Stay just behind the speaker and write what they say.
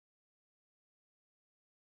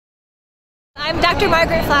I'm Dr.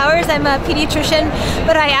 Margaret Flowers. I'm a pediatrician,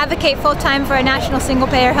 but I advocate full-time for a national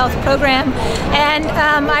single-payer health program. And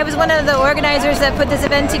I was one of the organizers that put this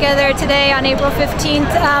event together today on April 15th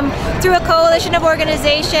through a coalition of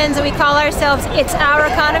organizations. We call ourselves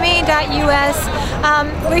itsoureconomy.us.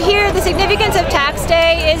 We're here. The significance of Tax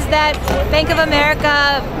Day is that Bank of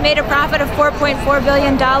America made a profit of $4.4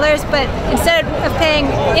 billion, but instead of paying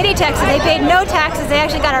any taxes, they paid no taxes. They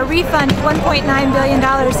actually got a refund of $1.9 billion.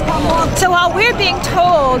 So while we're being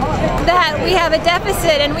told that we have a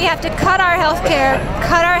deficit and we have to cut our health care,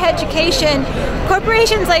 cut our education,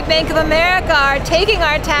 corporations like Bank of America are taking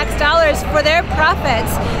our tax dollars for their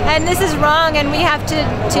profits. And this is wrong, and we have to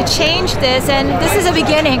change this. And this is a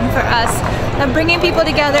beginning for us of bringing people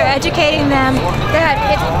together, educating them that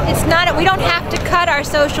it's not, we don't have to cut our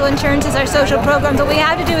social insurances, our social programs. What we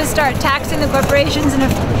have to do is start taxing the corporations in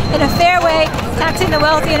a fair way, taxing the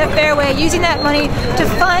wealthy in a fair way, using that money to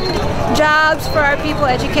fund jobs for our people,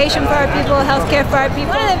 education for our people, healthcare for our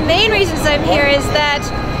people. One of the main reasons I'm here is that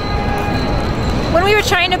when we were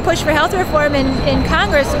trying to push for health reform in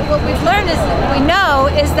Congress, what we've learned is,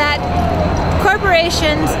 that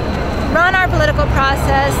corporations run our political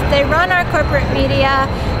process, they run our corporate media,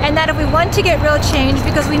 and that if we want to get real change,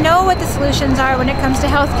 because we know what the solutions are when it comes to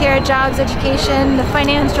healthcare, jobs, education, the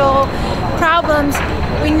financial problems,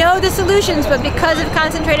 we know the solutions, but because of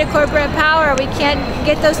concentrated corporate power, we can't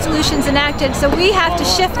get those solutions enacted. So we have to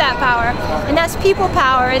shift that power, and that's people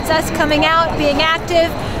power. It's us coming out, being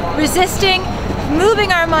active, resisting,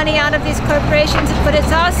 moving our money out of these corporations, but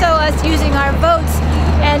it's also us using our votes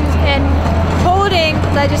and holding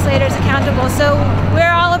legislators accountable. So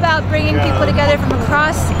we're all about bringing people together from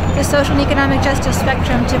across the social and economic justice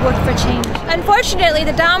spectrum to work for change. Unfortunately,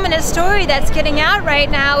 the dominant story that's getting out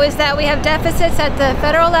right now is that we have deficits at the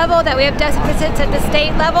federal level, that we have deficits at the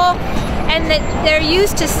state level, and that they're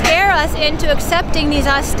used to scare us into accepting these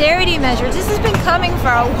austerity measures. This has been coming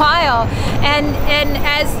for a while, and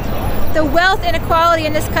as the wealth inequality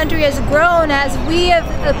in this country has grown, as we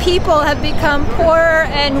the people have become poorer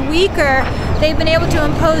and weaker, they've been able to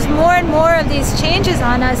impose more and more of these changes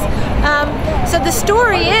on us. So the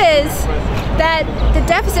story is that the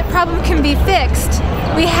deficit problem can be fixed.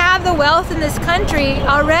 We have the wealth in this country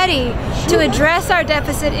already to address our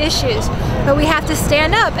deficit issues, but we have to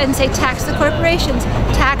stand up and say tax the corporations,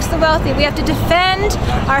 tax the wealthy. We have to defend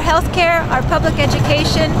our health care, our public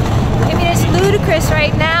education. I mean, it's ludicrous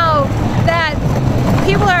right now that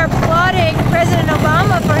people are applauding President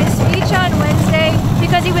Obama for his speech on Wednesday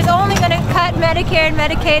because he was only going to cut Medicare and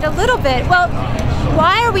Medicaid a little bit. Well,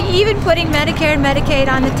 why are we even putting Medicare and Medicaid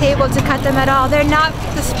on the table to cut them at all? They're not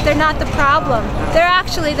the problem. They're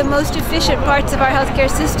actually the most efficient parts of our healthcare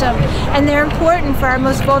system, and they're important for our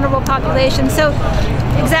most vulnerable population. So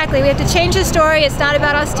exactly, we have to change the story. It's not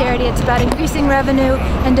about austerity, it's about increasing revenue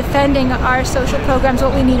and defending our social programs,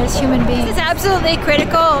 what we need as human beings. It's absolutely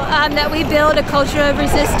critical that we build a culture of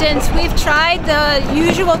resistance. We've tried the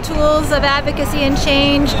usual tools of advocacy and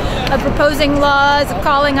change, of proposing laws, of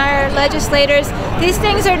calling our legislators. These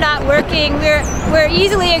things are not working. We're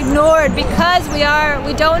easily ignored because we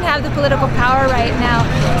don't have the political power right now.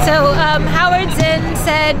 So Howard Zinn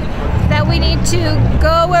said that we need to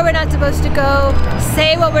go where we're not supposed to go,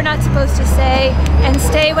 say what we're not supposed to say, and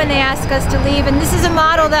stay when they ask us to leave. And this is a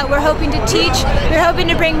model that we're hoping to teach. We're hoping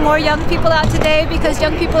to bring more young people out today because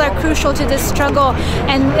young people are crucial to this struggle,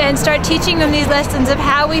 and start teaching them these lessons of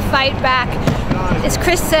how we fight back. As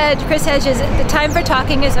Chris Hedges, the time for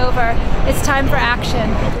talking is over. It's time for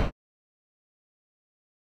action.